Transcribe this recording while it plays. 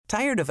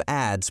Tired of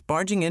ads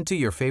barging into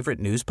your favorite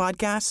news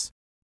podcasts?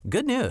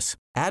 Good news.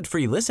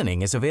 Ad-free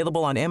listening is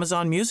available on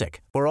Amazon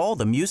Music for all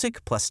the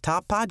music plus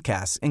top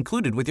podcasts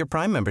included with your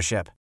Prime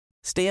membership.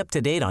 Stay up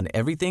to date on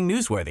everything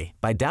newsworthy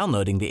by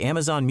downloading the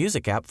Amazon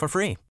Music app for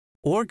free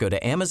or go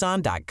to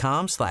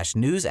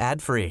amazon.com/news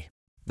ad free.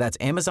 That's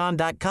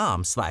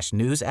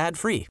amazon.com/news ad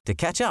free to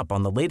catch up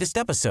on the latest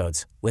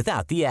episodes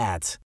without the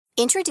ads.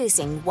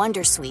 Introducing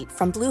Wondersuite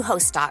from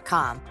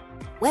Bluehost.com.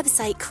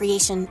 Website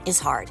creation is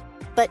hard,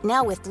 but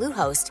now with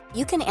Bluehost,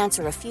 you can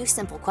answer a few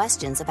simple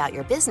questions about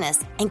your business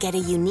and get a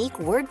unique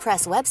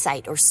WordPress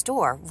website or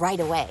store right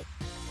away.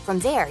 From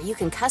there, you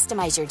can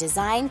customize your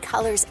design,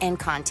 colors, and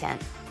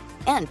content.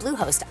 And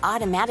Bluehost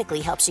automatically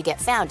helps you get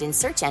found in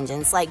search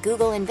engines like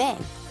Google and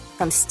Bing.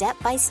 From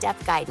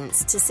step-by-step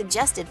guidance to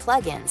suggested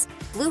plugins,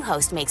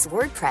 Bluehost makes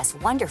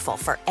WordPress wonderful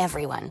for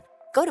everyone.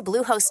 Go to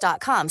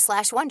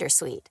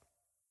bluehost.com/wondersuite.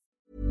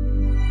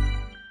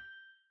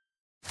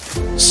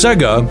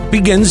 Sega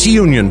begins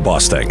union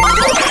busting.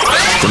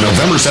 For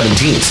November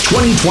 17th,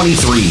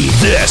 2023,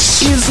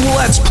 This is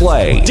Let's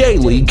Play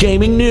Daily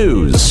Gaming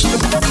News.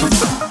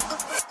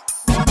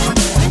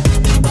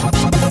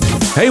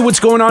 Hey, what's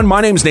going on? My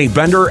name's Nate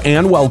Bender,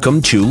 and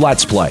welcome to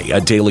Let's Play, a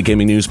daily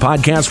gaming news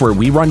podcast where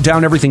we run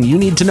down everything you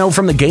need to know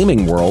from the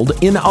gaming world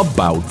in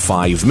about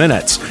 5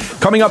 minutes.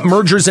 Coming up,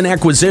 mergers and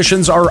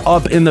acquisitions are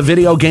up in the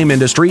video game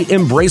industry.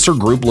 Embracer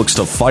Group looks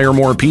to fire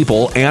more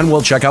people, and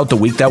we'll check out the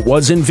week that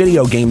was in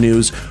video game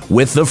news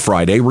with the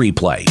Friday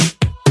replay.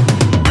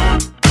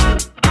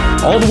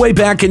 All the way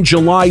back in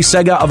July,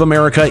 Sega of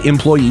America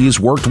employees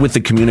worked with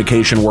the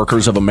Communication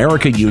Workers of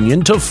America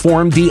Union to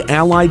form the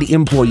Allied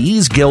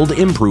Employees Guild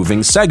Improving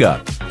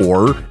Sega,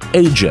 or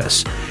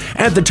AEGIS.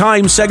 At the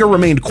time, Sega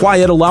remained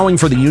quiet, allowing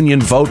for the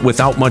union vote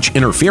without much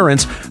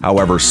interference.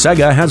 However,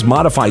 Sega has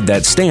modified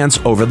that stance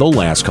over the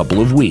last couple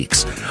of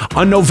weeks.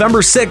 On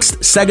November 6th,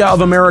 Sega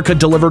of America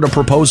delivered a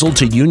proposal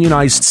to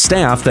unionized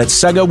staff that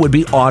Sega would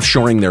be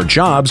offshoring their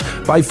jobs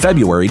by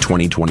February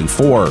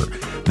 2024.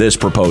 This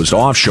proposed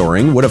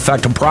offshoring would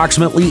affect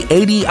approximately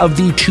 80 of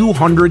the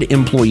 200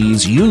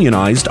 employees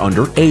unionized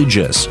under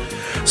AEGIS.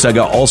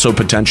 Sega also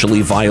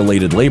potentially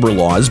violated labor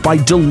laws by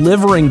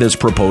delivering this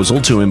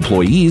proposal to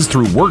employees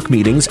through work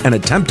meetings and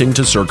attempting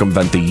to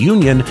circumvent the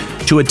union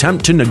to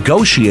attempt to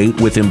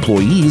negotiate with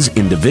employees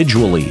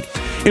individually.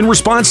 In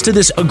response to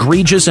this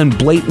egregious and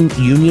blatant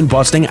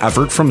union-busting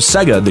effort from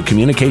Sega, the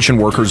Communication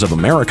Workers of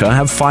America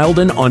have filed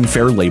an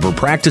unfair labor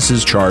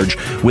practices charge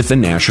with the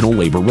National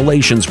Labor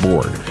Relations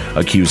Board,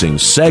 accusing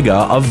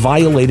Sega of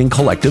violating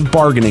collective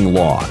bargaining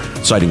law,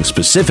 citing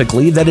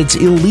specifically that it's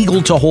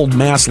illegal to hold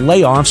mass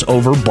layoffs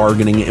over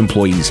bargaining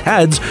employees'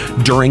 heads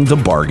during the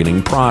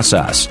bargaining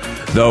process.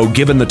 Though,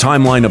 given the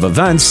timeline of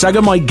events,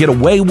 Sega might get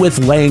away with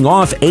laying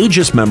off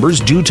AEGIS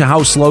members due to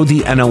how slow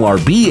the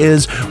NLRB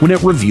is when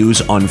it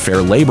reviews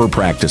unfair labor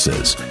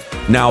practices.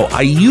 Now,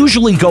 I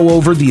usually go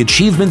over the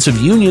achievements of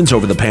unions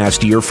over the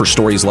past year for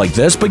stories like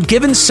this, but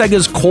given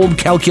Sega's cold,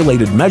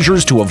 calculated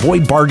measures to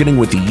avoid bargaining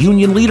with the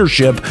union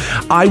leadership,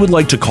 I would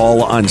like to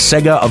call on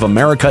Sega of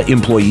America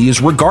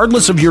employees,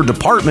 regardless of your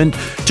department,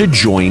 to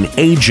join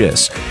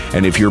AEGIS.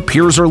 And if your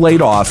peers are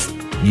laid off,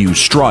 you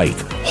strike,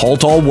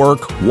 halt all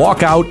work,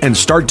 walk out, and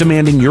start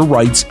demanding your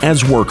rights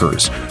as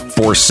workers.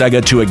 Force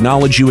Sega to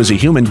acknowledge you as a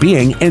human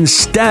being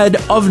instead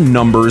of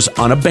numbers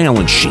on a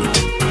balance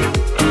sheet.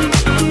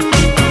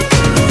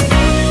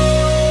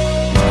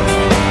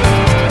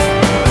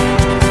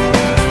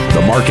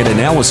 Market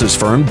analysis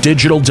firm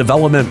Digital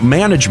Development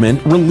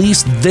Management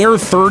released their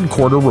third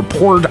quarter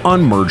report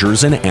on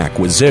mergers and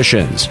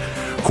acquisitions.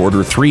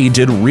 Quarter 3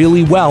 did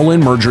really well in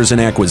mergers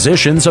and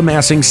acquisitions,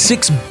 amassing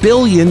 $6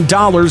 billion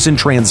in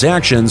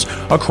transactions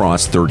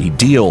across 30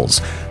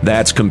 deals.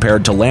 That's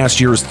compared to last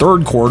year's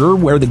third quarter,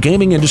 where the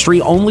gaming industry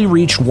only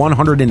reached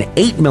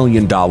 $108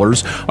 million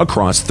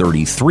across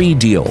 33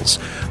 deals.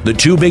 The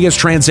two biggest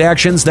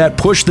transactions that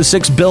pushed the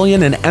 $6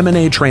 billion in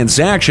M&A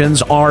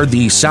transactions are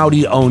the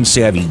Saudi-owned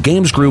Savvy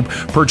Games Group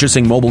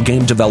purchasing mobile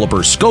game developer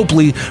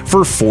Scopely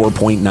for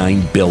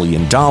 $4.9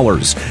 billion, and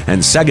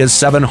Sega's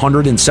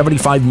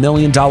 $775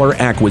 million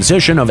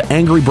acquisition of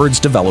Angry Birds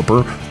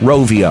developer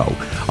Rovio.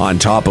 On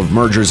top of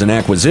mergers and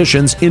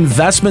acquisitions,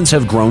 investments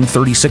have grown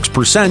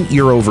 36%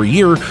 year over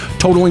year,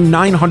 totaling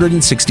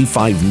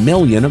 $965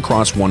 million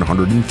across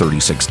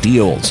 136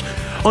 deals.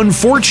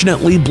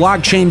 Unfortunately,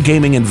 blockchain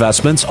gaming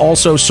investments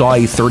also saw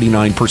a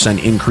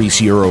 39%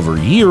 increase year over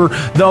year,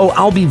 though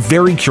I'll be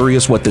very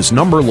curious what this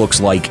number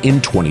looks like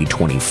in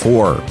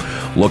 2024.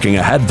 Looking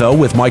ahead, though,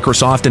 with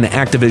Microsoft and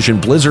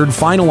Activision Blizzard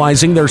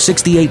finalizing their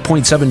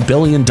 $68.7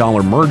 billion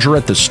merger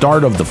at the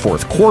start of the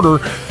fourth quarter,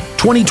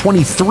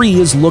 2023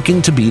 is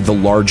looking to be the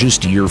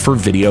largest year for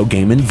video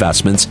game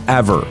investments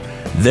ever.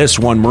 This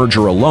one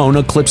merger alone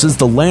eclipses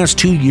the last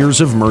 2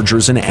 years of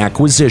mergers and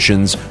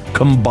acquisitions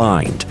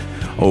combined.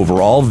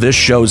 Overall, this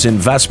shows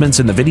investments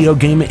in the video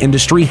game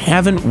industry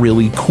haven't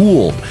really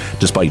cooled,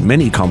 despite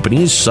many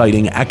companies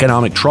citing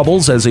economic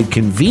troubles as a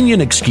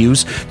convenient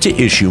excuse to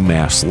issue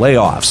mass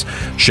layoffs,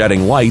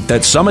 shedding light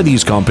that some of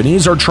these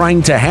companies are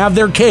trying to have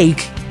their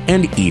cake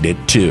and eat it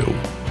too.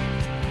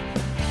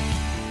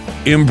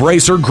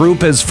 Embracer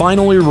Group has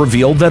finally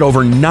revealed that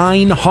over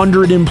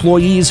 900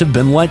 employees have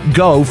been let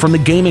go from the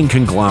gaming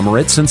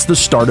conglomerate since the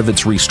start of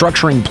its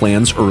restructuring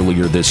plans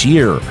earlier this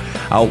year,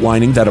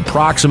 outlining that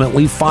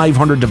approximately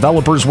 500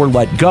 developers were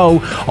let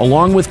go,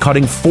 along with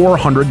cutting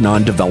 400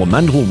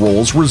 non-developmental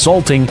roles,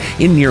 resulting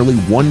in nearly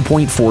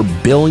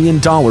 $1.4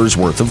 billion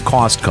worth of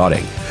cost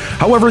cutting.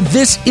 However,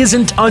 this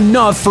isn't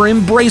enough for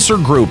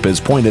Embracer Group, as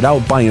pointed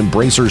out by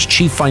Embracer's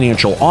Chief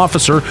Financial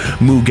Officer,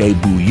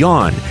 Muge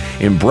Bouillon.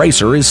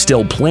 Embracer is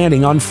still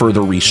planning on further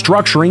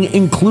restructuring,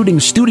 including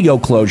studio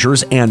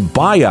closures and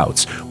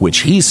buyouts, which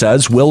he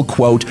says will,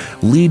 quote,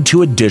 lead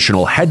to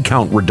additional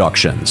headcount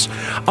reductions.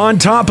 On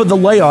top of the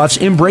layoffs,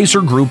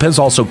 Embracer Group has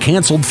also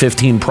canceled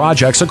 15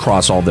 projects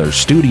across all their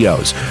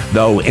studios.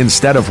 Though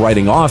instead of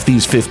writing off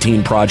these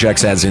 15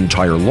 projects as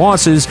entire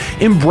losses,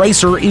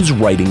 Embracer is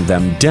writing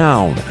them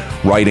down.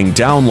 Writing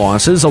down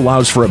losses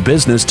allows for a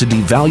business to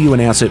devalue an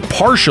asset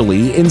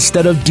partially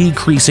instead of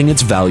decreasing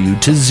its value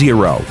to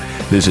zero.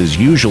 This is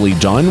usually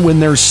done when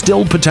there's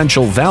still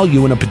potential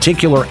value in a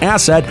particular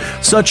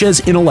asset, such as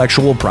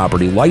intellectual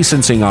property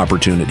licensing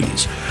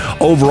opportunities.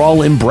 Overall,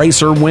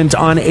 Embracer went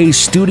on a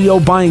studio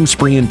buying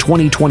spree in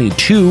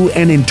 2022,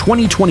 and in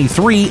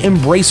 2023,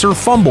 Embracer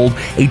fumbled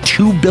a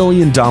 $2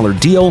 billion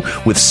deal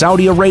with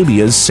Saudi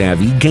Arabia's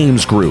Savvy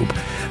Games Group.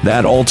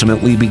 That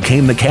ultimately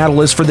became the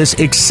catalyst for this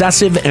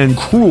excessive and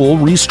cruel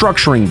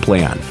restructuring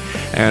plan.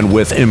 And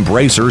with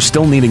Embracer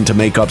still needing to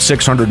make up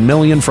 $600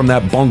 million from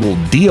that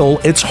bungled deal,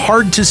 it's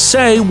hard to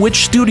say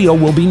which studio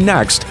will be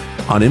next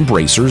on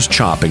Embracer's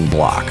chopping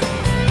block.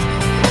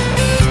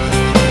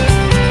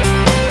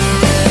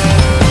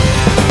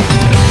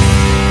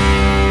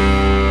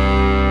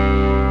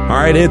 All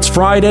right, it's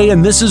Friday,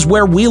 and this is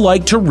where we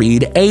like to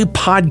read a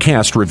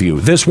podcast review.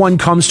 This one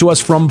comes to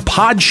us from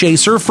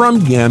Podchaser from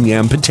Yam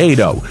Yam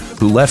Potato,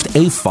 who left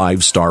a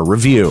 5-star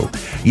review.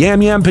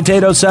 Yam Yam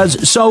Potato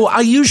says, so I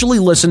usually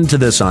listen to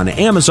this on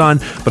Amazon,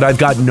 but I've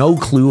got no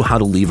clue how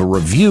to leave a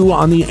review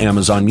on the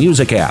Amazon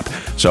Music app,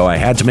 so I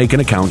had to make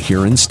an account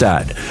here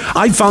instead.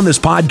 I found this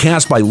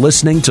podcast by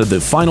listening to the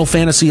Final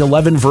Fantasy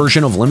XI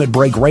version of Limit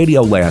Break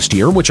Radio last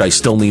year, which I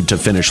still need to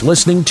finish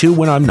listening to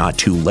when I'm not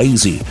too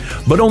lazy,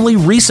 but only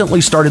recently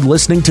started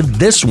listening to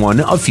this one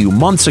a few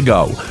months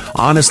ago.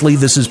 Honestly,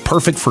 this is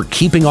perfect for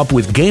keeping up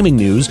with gaming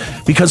news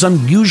because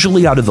I'm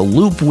usually out of the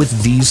loop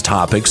with these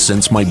topics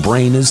since my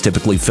brain is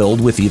typically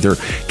filled with either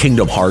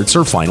Kingdom Hearts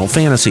or Final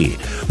Fantasy.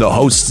 The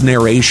host's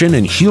narration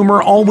and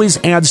humor always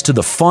adds to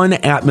the fun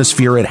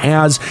atmosphere it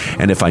has,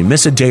 and if I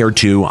miss a day or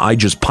two, I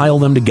just pile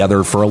them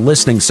together for a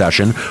listening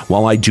session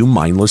while I do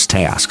mindless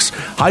tasks.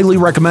 Highly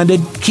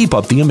recommended. Keep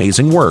up the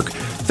amazing work.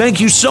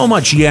 Thank you so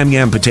much, Yam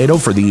Yam Potato,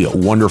 for the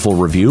wonderful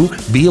review.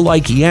 Be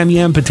like Yam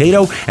Yam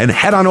Potato and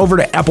head on over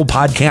to Apple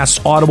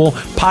Podcasts, Audible,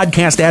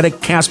 Podcast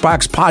Addict,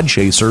 CastBox,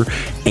 Podchaser,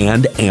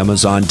 and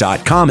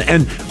Amazon.com.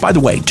 And by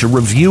the way, to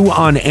review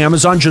on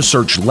Amazon, just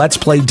search Let's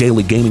Play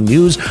Daily Gaming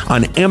News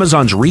on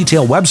Amazon's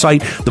retail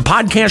website. The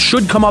podcast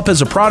should come up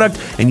as a product,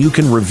 and you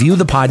can review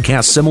the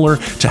podcast similar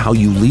to how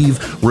you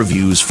leave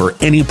reviews for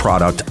any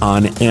product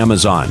on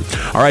Amazon.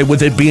 All right,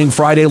 with it being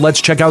Friday,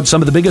 let's check out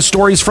some of the biggest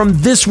stories from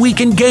this week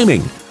in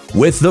gaming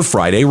with the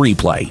Friday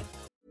Replay.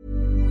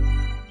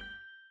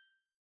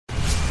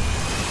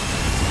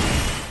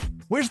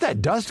 Where's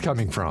that dust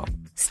coming from?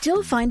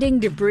 Still finding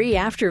debris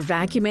after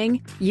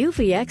vacuuming?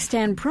 Eufy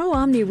X10 Pro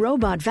Omni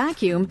Robot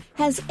Vacuum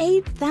has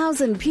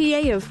 8,000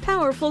 PA of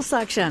powerful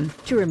suction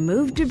to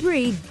remove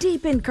debris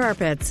deep in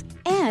carpets.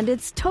 And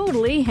it's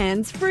totally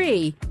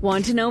hands-free.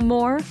 Want to know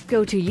more?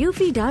 Go to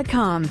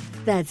eufy.com.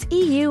 That's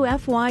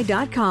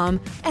EUFY.com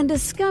and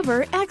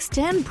discover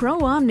X10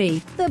 Pro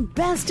Omni, the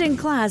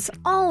best-in-class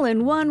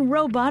all-in-one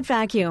robot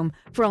vacuum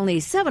for only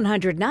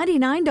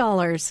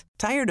 $799.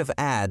 Tired of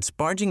ads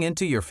barging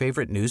into your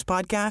favorite news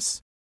podcasts?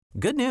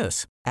 Good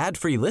news.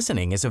 Ad-free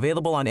listening is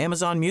available on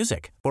Amazon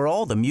Music for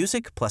all the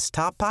music plus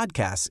top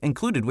podcasts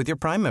included with your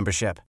Prime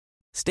membership.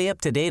 Stay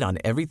up to date on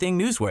everything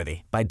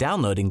newsworthy by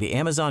downloading the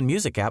Amazon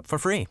Music app for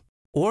free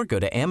or go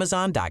to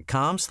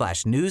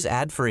amazon.com/news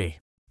ad free.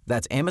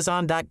 That's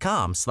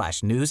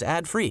amazon.com/news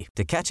ad free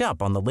to catch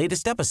up on the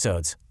latest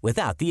episodes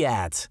without the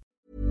ads.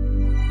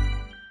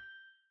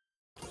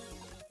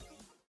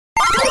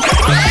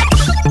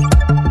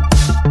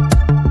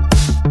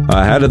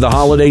 Ahead of the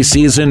holiday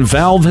season,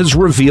 Valve has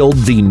revealed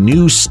the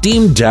new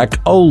Steam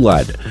Deck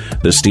OLED.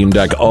 The Steam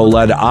Deck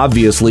OLED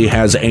obviously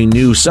has a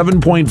new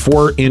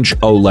 7.4-inch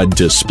OLED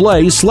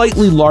display,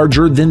 slightly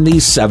larger than the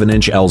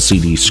 7-inch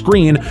LCD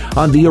screen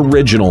on the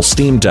original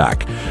Steam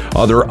Deck.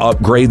 Other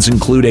upgrades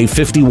include a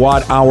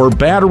 50-watt-hour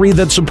battery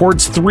that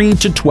supports 3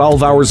 to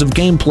 12 hours of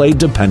gameplay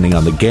depending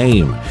on the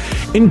game.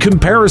 In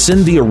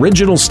comparison, the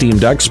original Steam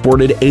Deck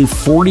sported a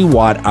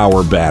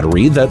 40-watt-hour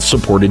battery that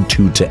supported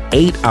 2 to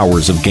 8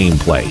 hours of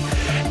gameplay.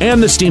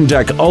 And the Steam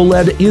Deck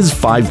OLED is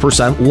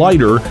 5%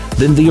 lighter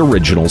than the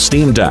original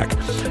Steam Deck.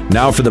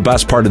 Now for the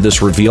best part of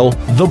this reveal,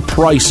 the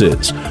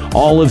prices.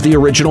 All of the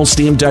original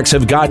Steam Decks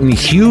have gotten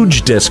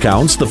huge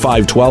discounts. The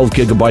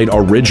 512GB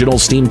original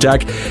Steam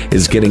Deck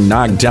is getting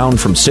knocked down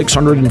from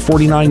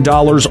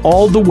 $649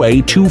 all the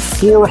way to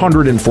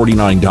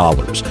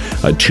 $449,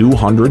 a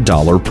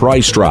 $200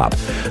 price drop.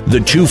 The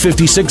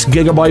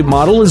 256GB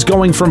model is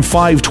going from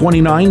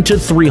 $529 to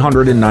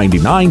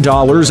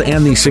 $399,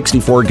 and the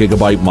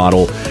 64GB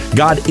model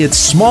got its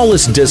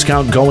smallest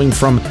discount going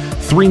from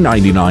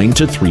 $399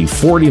 to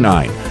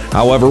 $349.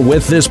 However,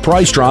 with this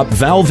price drop,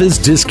 Valve is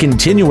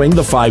discontinuing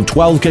the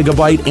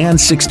 512GB and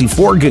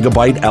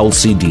 64GB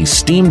LCD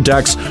Steam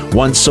Decks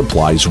once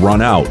supplies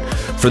run out.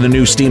 For the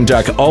new Steam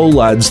Deck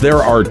OLEDs,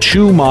 there are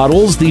two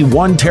models, the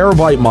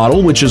 1TB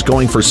model, which is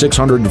going for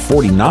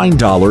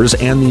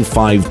 $649, and the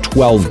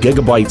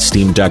 512GB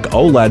Steam Deck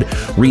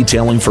OLED,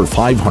 retailing for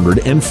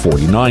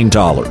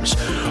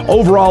 $549.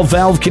 Overall,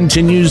 Valve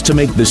continues to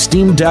make the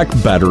Steam Deck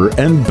better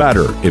and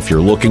better. If you're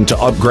looking to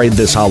upgrade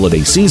this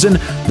holiday season,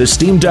 the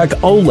Steam Deck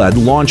OLED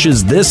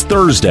launches this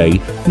Thursday,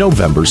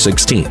 November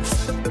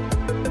 16th.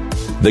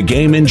 The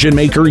game engine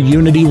maker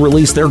Unity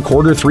released their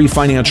Quarter 3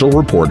 financial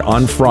report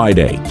on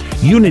Friday.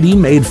 Unity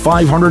made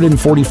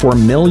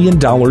 $544 million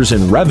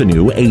in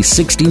revenue, a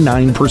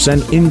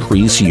 69%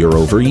 increase year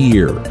over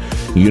year.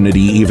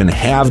 Unity even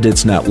halved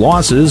its net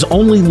losses,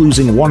 only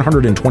losing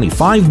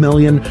 $125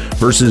 million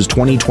versus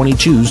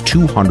 2022's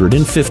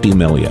 $250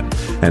 million.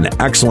 An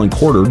excellent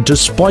quarter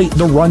despite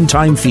the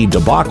runtime fee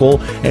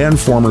debacle and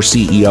former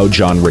CEO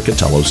John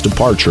Riccitiello's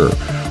departure.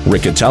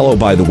 Riccitiello,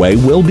 by the way,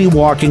 will be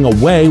walking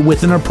away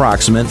with an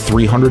approximate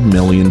 $300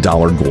 million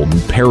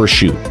golden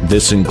parachute.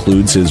 This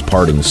includes his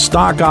parting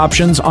stock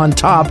options on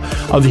top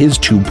of his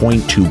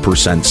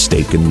 2.2%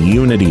 stake in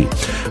Unity.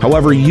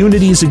 However,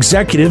 Unity's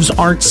executives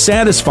aren't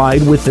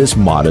satisfied with this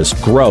modest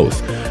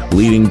growth,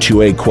 leading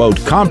to a,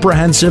 quote,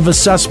 comprehensive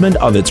assessment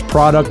of its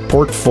product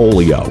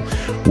portfolio,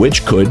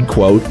 which could,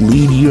 quote,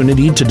 lead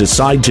Unity to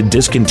decide to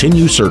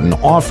discontinue certain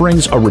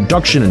offerings, a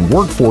reduction in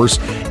workforce,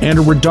 and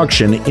a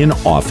reduction in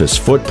office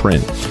footprint.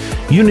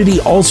 Unity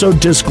also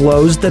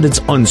disclosed that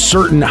it's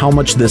uncertain how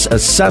much this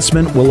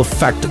assessment will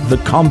affect the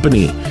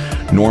company.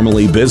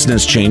 Normally,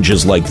 business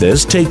changes like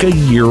this take a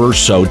year or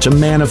so to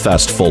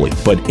manifest fully,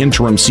 but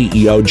interim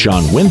CEO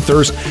John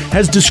Windthirst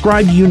has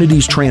described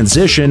Unity's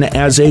transition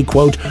as a,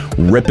 quote,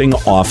 ripping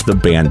off the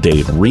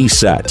Band-Aid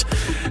reset.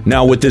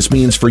 Now, what this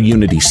means for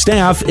Unity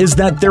staff is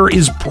that there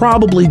is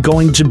probably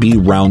going to be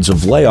rounds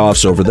of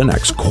layoffs over the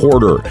next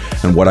quarter.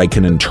 And what I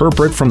can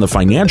interpret from the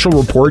financial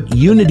report,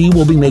 Unity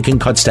will be making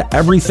cuts to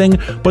everything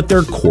but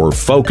their core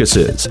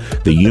focuses,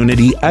 the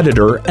Unity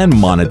editor and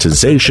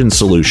monetization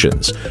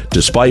solutions,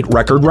 despite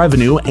record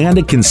revenue and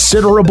a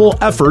considerable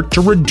effort to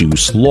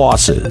reduce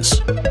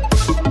losses.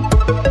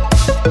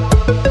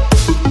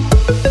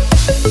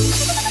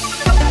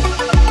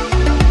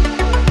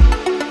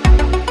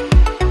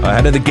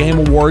 Ahead of the Game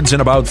Awards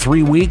in about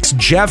 3 weeks,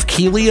 Jeff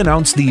Keighley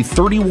announced the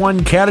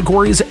 31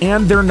 categories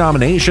and their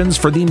nominations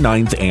for the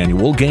 9th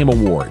Annual Game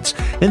Awards.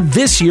 And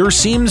this year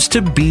seems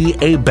to be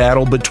a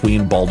battle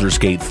between Baldur's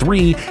Gate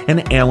 3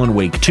 and Alan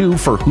Wake 2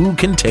 for who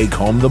can take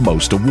home the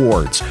most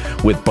awards,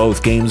 with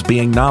both games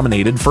being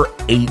nominated for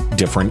 8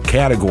 different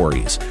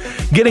categories.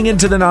 Getting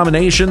into the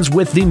nominations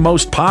with the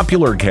most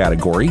popular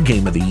category,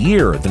 Game of the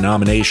Year, the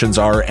nominations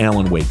are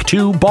Alan Wake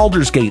 2,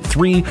 Baldur's Gate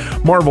 3,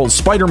 Marvel's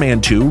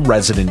Spider-Man 2,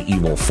 Resident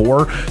Evil 4,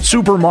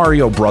 Super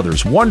Mario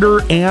Bros.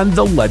 Wonder, and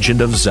The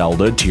Legend of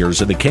Zelda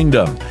Tears of the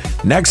Kingdom.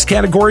 Next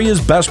category is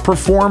Best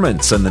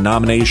Performance, and the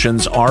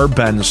nominations are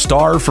Ben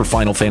Starr for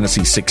Final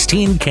Fantasy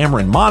XVI,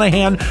 Cameron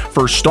Monaghan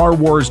for Star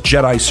Wars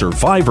Jedi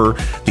Survivor,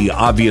 the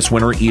obvious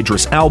winner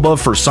Idris Elba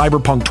for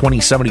Cyberpunk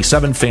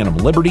 2077 Phantom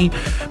Liberty,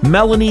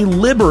 Melanie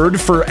Liburd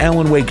for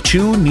Alan Wake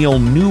 2, Neil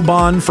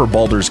Newbon for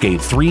Baldur's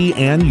Gate 3,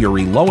 and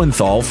Yuri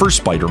Lowenthal for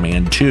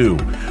Spider-Man 2.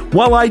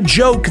 While I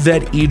joke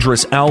that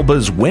Idris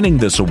Elba's winning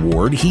this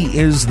award, he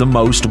is the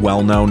most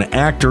well-known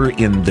actor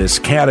in this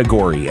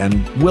category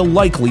and will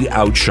likely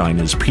outshine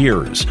his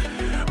peers.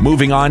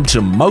 Moving on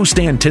to Most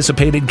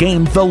Anticipated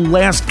Game, the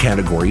last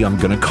category I'm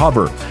going to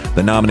cover.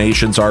 The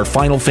nominations are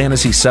Final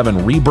Fantasy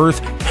VII Rebirth,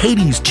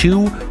 Hades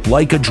 2,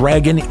 Like a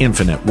Dragon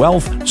Infinite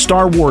Wealth,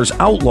 Star Wars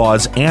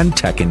Outlaws, and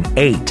Tekken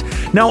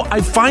 8. Now, I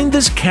find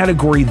this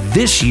category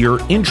this year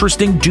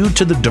interesting due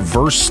to the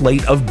diverse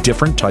slate of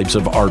different types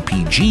of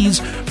RPGs,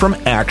 from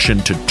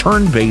action to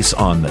turn-based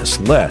on this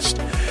list,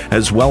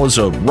 as well as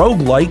a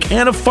roguelike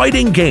and a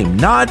fighting game.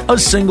 Not a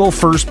single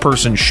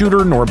first-person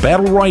shooter nor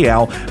battle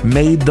royale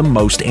made the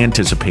Most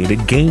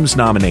Anticipated Games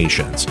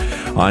nominations.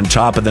 On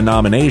top of the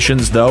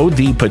nominations, though,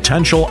 the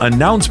potential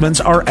announcements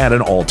are at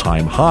an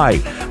all-time high,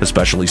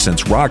 especially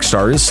since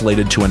Rockstar is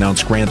slated to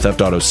announce Grand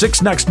Theft Auto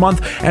 6 next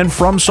month, and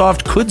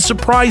FromSoft could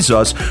surprise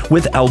us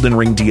with Elden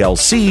Ring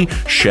DLC,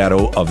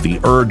 Shadow of the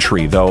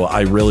Erdtree, though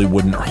I really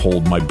wouldn't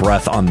hold my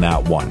breath on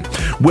that one.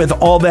 With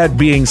all that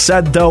being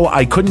said, though,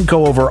 I couldn't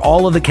go over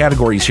all of the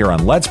categories here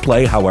on Let's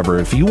Play. However,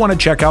 if you want to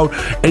check out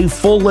a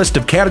full list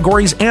of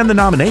categories and the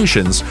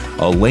nominations,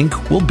 a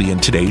link will be in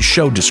today's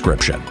show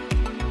description.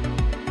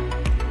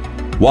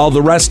 While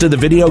the rest of the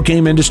video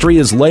game industry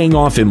is laying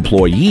off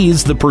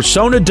employees, the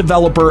Persona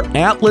developer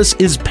Atlus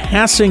is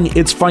passing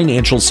its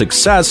financial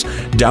success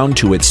down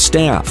to its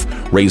staff,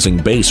 raising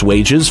base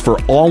wages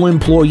for all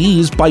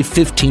employees by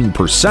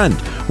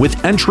 15%,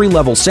 with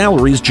entry-level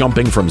salaries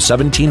jumping from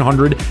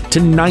 $1,700 to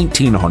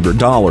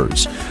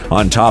 $1,900.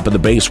 On top of the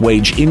base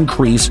wage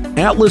increase,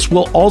 Atlus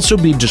will also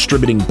be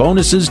distributing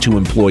bonuses to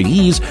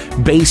employees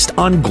based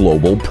on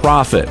global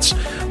profits.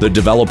 The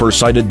developer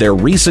cited their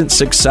recent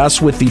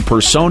success with the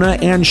Persona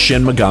and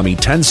Shin Megami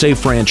Tensei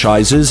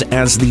franchises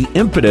as the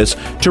impetus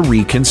to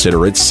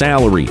reconsider its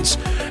salaries.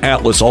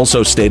 Atlus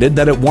also stated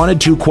that it wanted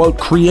to, quote,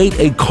 create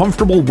a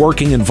comfortable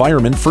working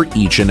environment for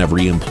each and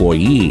every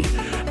employee.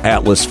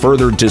 Atlus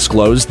further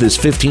disclosed this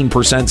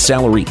 15%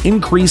 salary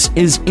increase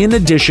is in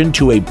addition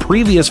to a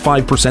previous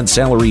 5%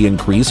 salary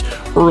increase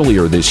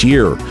earlier this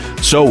year.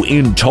 So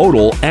in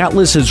total,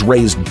 Atlus has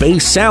raised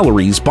base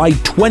salaries by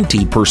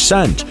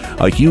 20%,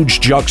 a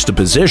huge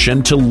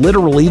juxtaposition to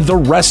literally the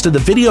rest of the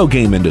video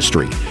game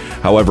industry.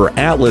 However,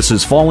 Atlus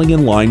is falling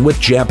in line with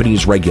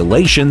Japanese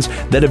regulations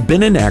that have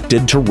been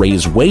enacted to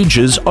raise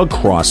wages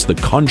across the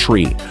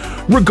country.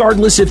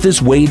 Regardless if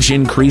this wage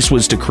increase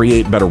was to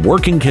create better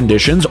working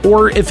conditions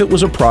or if it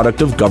was a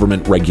product of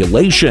government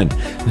regulation,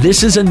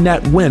 this is a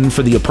net win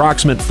for the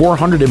approximate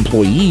 400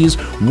 employees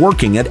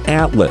working at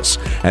Atlus.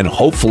 And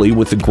hopefully,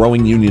 with the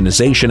growing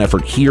unionization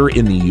effort here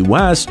in the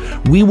US,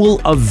 we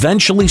will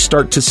eventually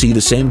start to see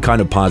the same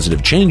kind of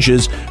positive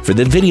changes for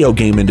the video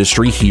game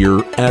industry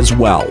here as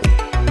well.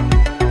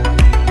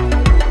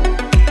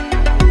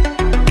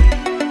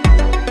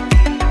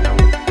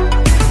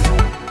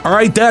 All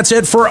right, that's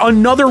it for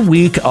another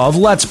week of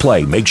Let's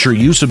Play. Make sure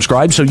you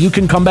subscribe so you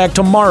can come back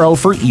tomorrow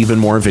for even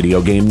more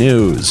video game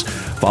news.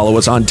 Follow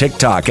us on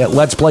TikTok at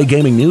Let's Play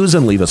Gaming News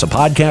and leave us a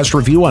podcast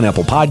review on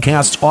Apple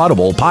Podcasts,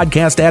 Audible,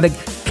 Podcast Addict,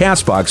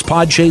 CastBox,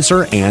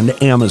 Podchaser,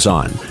 and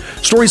Amazon.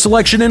 Story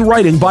selection and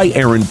writing by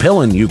Aaron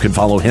Pillen. You can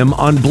follow him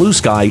on Blue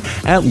Sky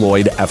at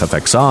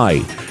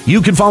LloydFFXI.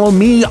 You can follow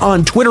me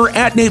on Twitter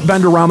at Nate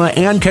Benderama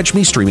and catch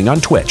me streaming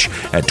on Twitch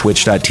at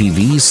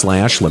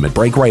twitch.tv/Limit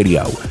Break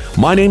Radio.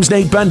 My name's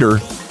Nate Bender.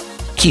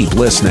 Keep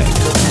listening.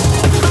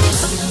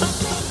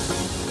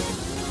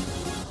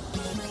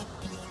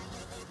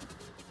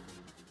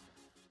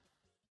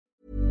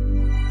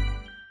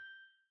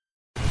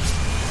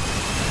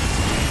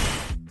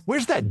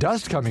 Where's that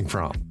dust coming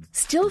from?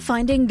 Still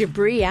finding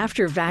debris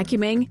after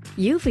vacuuming?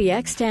 Eufy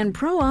X10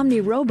 Pro Omni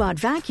Robot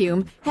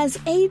Vacuum has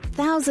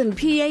 8,000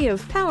 PA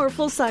of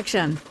powerful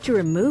suction to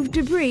remove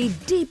debris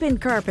deep in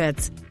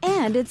carpets.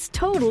 And it's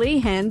totally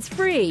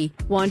hands-free.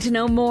 Want to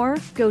know more?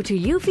 Go to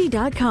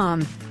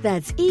eufy.com.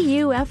 That's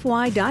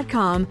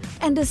EUFY.com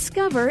and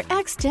discover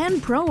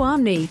X10 Pro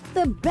Omni,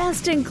 the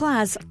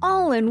best-in-class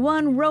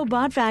all-in-one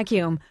robot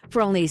vacuum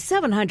for only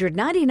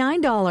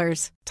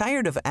 $799.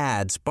 Tired of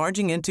ads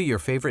barging into your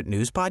favorite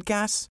news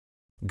podcasts?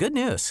 Good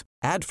news.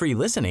 Ad-free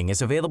listening is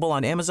available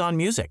on Amazon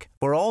Music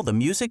for all the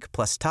music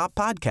plus top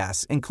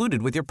podcasts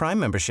included with your Prime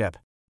membership.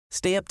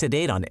 Stay up to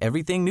date on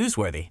everything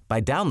newsworthy by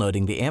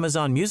downloading the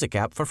Amazon Music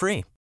app for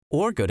free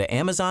or go to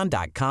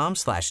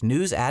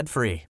amazon.com/news ad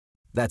free.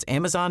 That's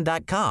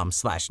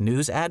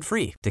amazon.com/news ad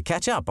free to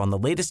catch up on the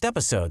latest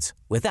episodes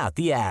without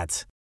the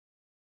ads.